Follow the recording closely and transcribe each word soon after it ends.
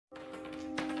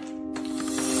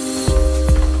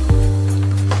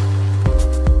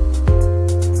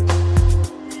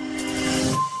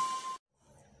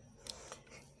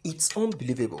It's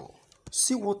unbelievable.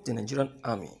 See what the Nigerian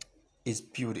army is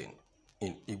building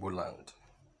in Igbo land.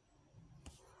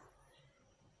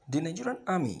 The Nigerian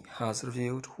army has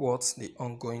revealed what the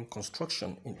ongoing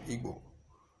construction in Igbo,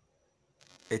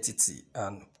 Etiti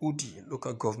and Udi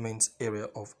local government area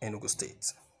of Enugu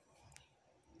State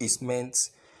is meant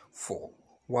for,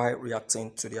 while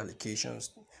reacting to the allegations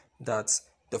that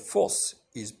the force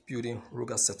is building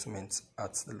rural settlements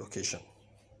at the location.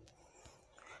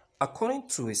 According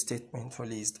to a statement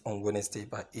released on Wednesday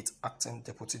by its acting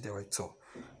deputy director,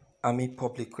 Army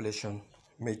Public Relations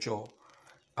Major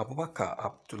Abubakar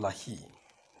Abdullahi,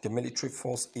 the military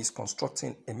force is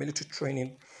constructing a military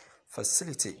training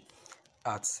facility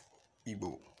at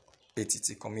Igbo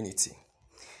Etiti community.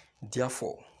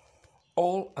 Therefore,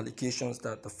 all allegations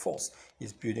that the force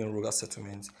is building rural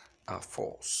settlements are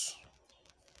false.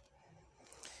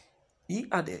 He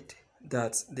added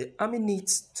that the army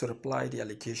needs to reply the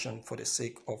allegation for the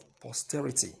sake of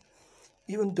posterity,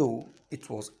 even though it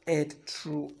was aired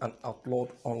through an outlawed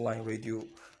online Radio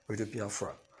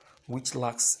Biafra, which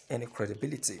lacks any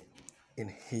credibility in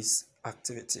his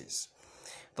activities.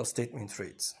 The statement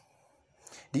reads,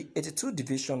 the 82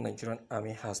 Division Nigerian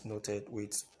Army has noted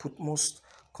with utmost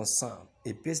concern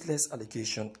a baseless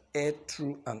allegation aired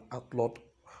through an outlawed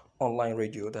online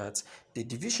radio that the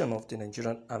division of the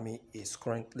Nigerian Army is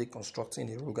currently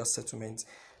constructing a rural settlement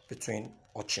between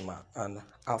Ochima and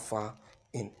Afa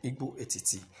in Igbo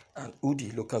Etiti and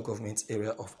Udi local government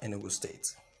area of Enugu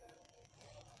State.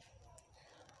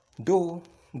 Though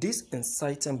this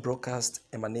inciting broadcast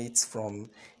emanates from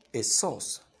a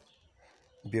source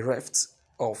bereft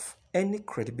of any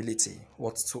credibility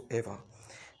whatsoever,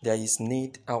 there is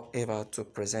need, however, to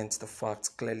present the facts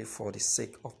clearly for the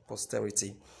sake of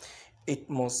posterity. It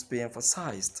must be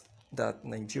emphasized that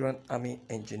Nigerian Army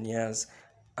engineers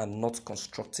are not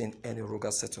constructing any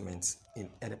rural settlements in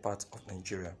any part of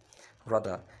Nigeria.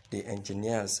 Rather, the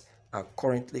engineers are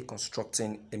currently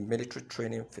constructing a military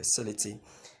training facility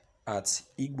at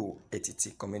Igbo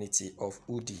Etiti community of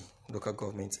Udi local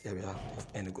government area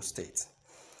of Enugu State.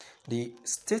 The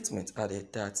statement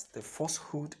added that the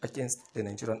falsehood against the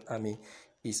Nigerian Army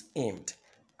is aimed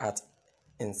at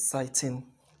inciting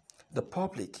the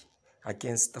public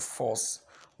against the force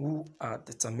who are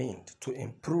determined to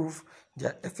improve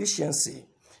their efficiency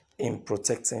in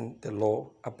protecting the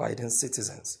law-abiding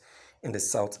citizens in the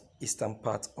southeastern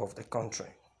part of the country.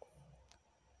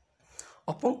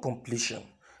 Upon completion,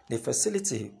 the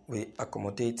facility will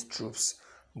accommodate troops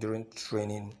during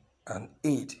training and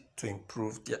aid to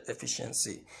improve their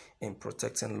efficiency in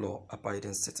protecting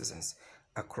law-abiding citizens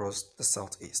across the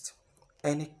southeast.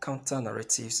 Any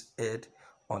counter-narratives aired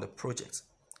on the project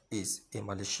is a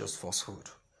malicious falsehood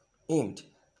aimed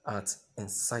at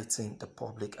inciting the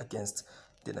public against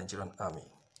the Nigerian Army,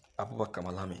 Abubakar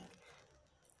Malami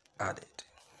added.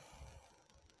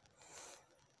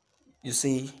 You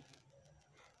see,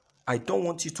 I don't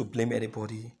want you to blame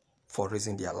anybody for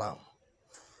raising the alarm.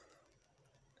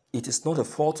 It is not the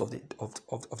fault of the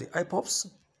IPOPs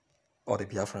or the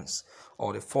Biafrans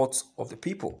or the fault of the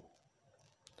people.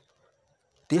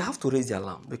 They have to raise the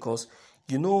alarm because,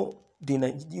 you know, the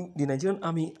Nigerian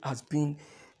Army has been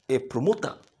a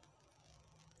promoter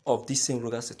of this same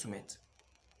rural settlement.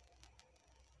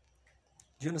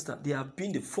 Do you understand? They have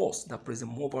been the force that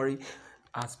President Mobari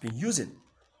has been using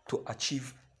to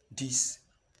achieve this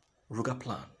rural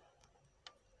plan.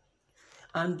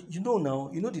 And you know now,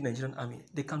 the Nigerian Army,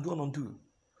 they can do and undo.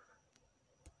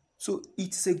 So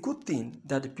it's a good thing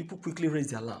that the people quickly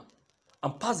raise the alarm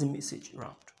and pass the message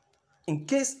around in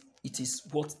case it is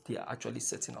what they are actually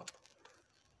setting up.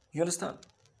 You understand?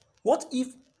 What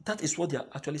if that is what they are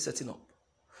actually setting up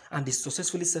and they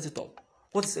successfully set it up?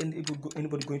 What is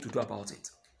anybody going to do about it?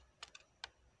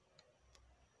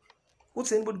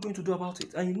 What's anybody going to do about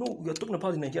it? And you know, we are talking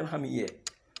about the Nigerian Army here.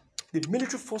 The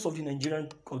military force of the Nigerian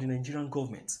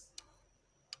government.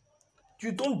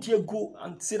 You don't dare go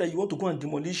and say that you want to go and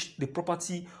demolish the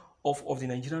property of the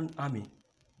Nigerian Army.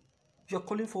 You are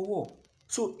calling for war.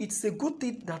 So it's a good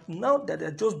thing that now that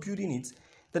they're just building it,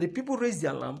 that the people raise the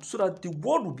alarm so that the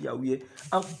world will be aware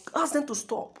and ask them to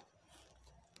stop.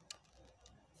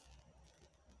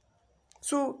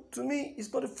 So to me,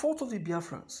 it's not the fault of the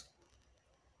Biafrans.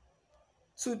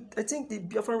 So I think the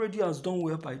Biafran radio has done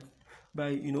well by by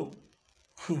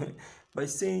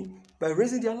raising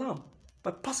the alarm,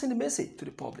 by passing the message to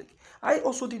the public. I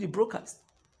also did the broadcast,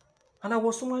 and I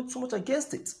was so much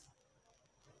against it.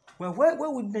 Well, why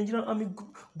would the Nigerian Army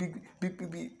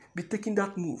be taking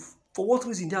that move? For what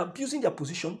reason? They are abusing their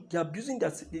position. They are abusing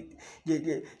their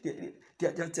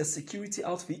security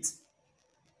outfits.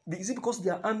 Is it because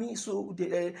they are army? So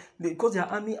because they are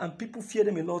army and people fear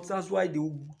them a lot, that's why they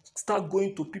will start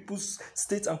going to people's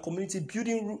states and community,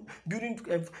 building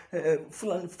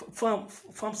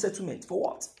farm settlement. For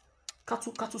what?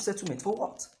 Cattle settlement. For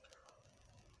what?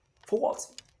 For what?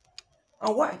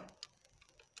 And why?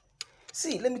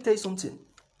 See, let me tell you something.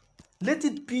 Let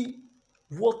it be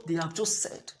what they have just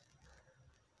said.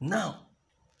 Now,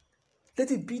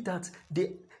 let it be that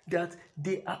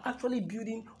they are actually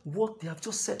building what they have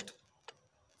just said.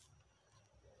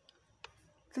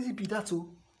 Let it be that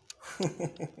too.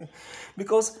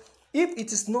 Because if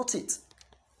it is not it,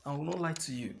 I will not lie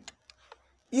to you.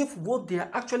 If what they are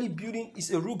actually building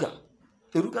is a Ruga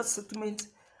settlement,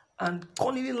 and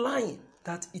cunningly lying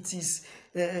that it is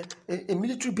a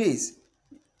military base,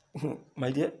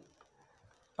 my dear,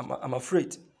 I'm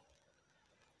afraid.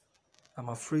 I'm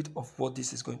afraid of what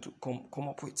this is going to come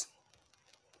up with.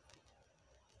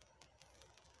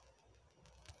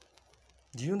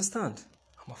 Do you understand?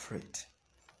 I'm afraid.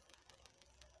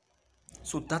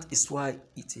 So that is why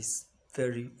it is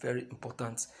very, very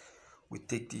important we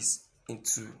take this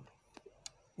into,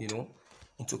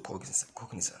 into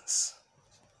cognizance.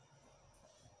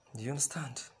 Do you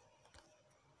understand?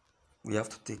 We have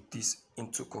to take this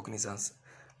into cognizance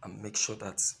and make sure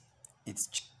that it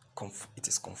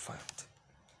is confirmed.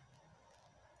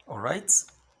 All right?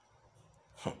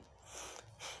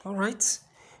 All right,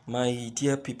 my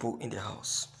dear people in the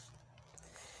house.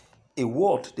 A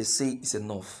word, they say, is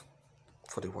enough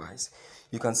for the wise.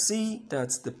 You can see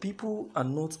that the people are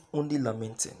not only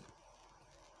lamenting,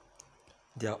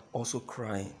 they are also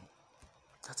crying.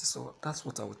 That's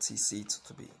what I would say it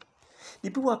to be. The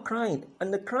people are crying,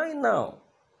 and they're crying now.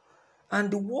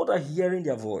 And the world are hearing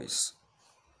their voice.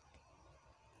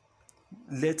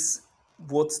 Let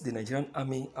what the Nigerian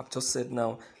army have just said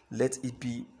now, let it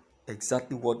be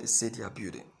exactly what they say they are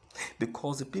building.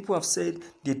 Because the people have said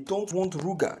they don't want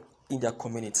Ruga in their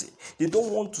community. They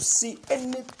don't want to see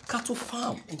any cattle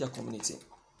farm in their community.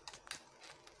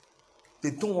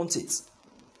 They don't want it.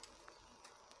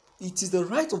 It is the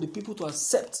right of the people to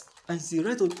accept, and it's the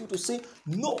right of the people to say,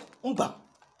 no, umba.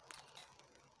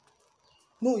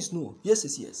 No is no, yes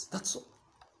is yes. That's all.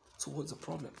 So what's the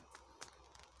problem?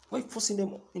 Why forcing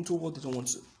them into what they don't want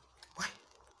to? Why?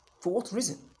 For what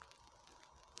reason?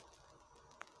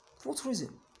 For what reason?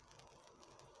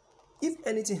 If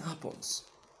anything happens,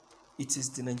 it is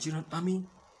the Nigerian army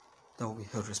that will be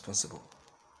held responsible,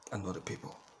 and not the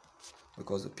people,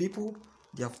 because the people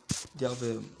they have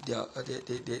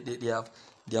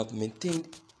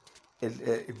maintained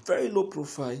a very low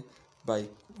profile by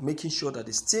making sure that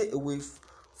they stay away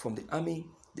from the army,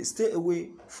 they stay away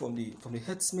from the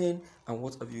headsmen and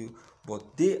what have you.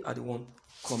 But they are the one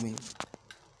coming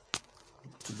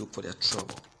to look for their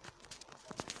trouble.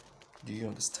 Do you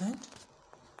understand?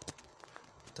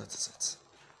 That is it.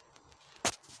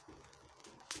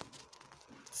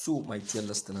 So, my dear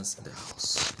listeners in the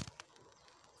house,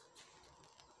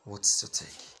 what's your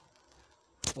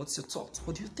take? What's your thought?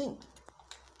 What do you think?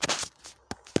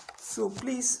 So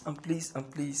please and please and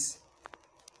please,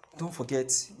 don't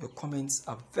forget, your comments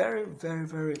are very, very,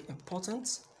 very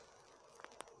important.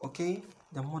 Okay?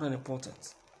 They're more than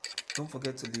important. Don't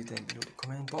forget to leave them below the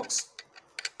comment box.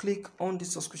 Click on the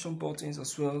subscription buttons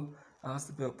as well as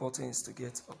the bell buttons to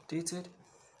get updated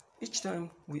each time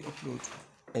we upload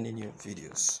any new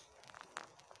videos.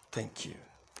 Thank you.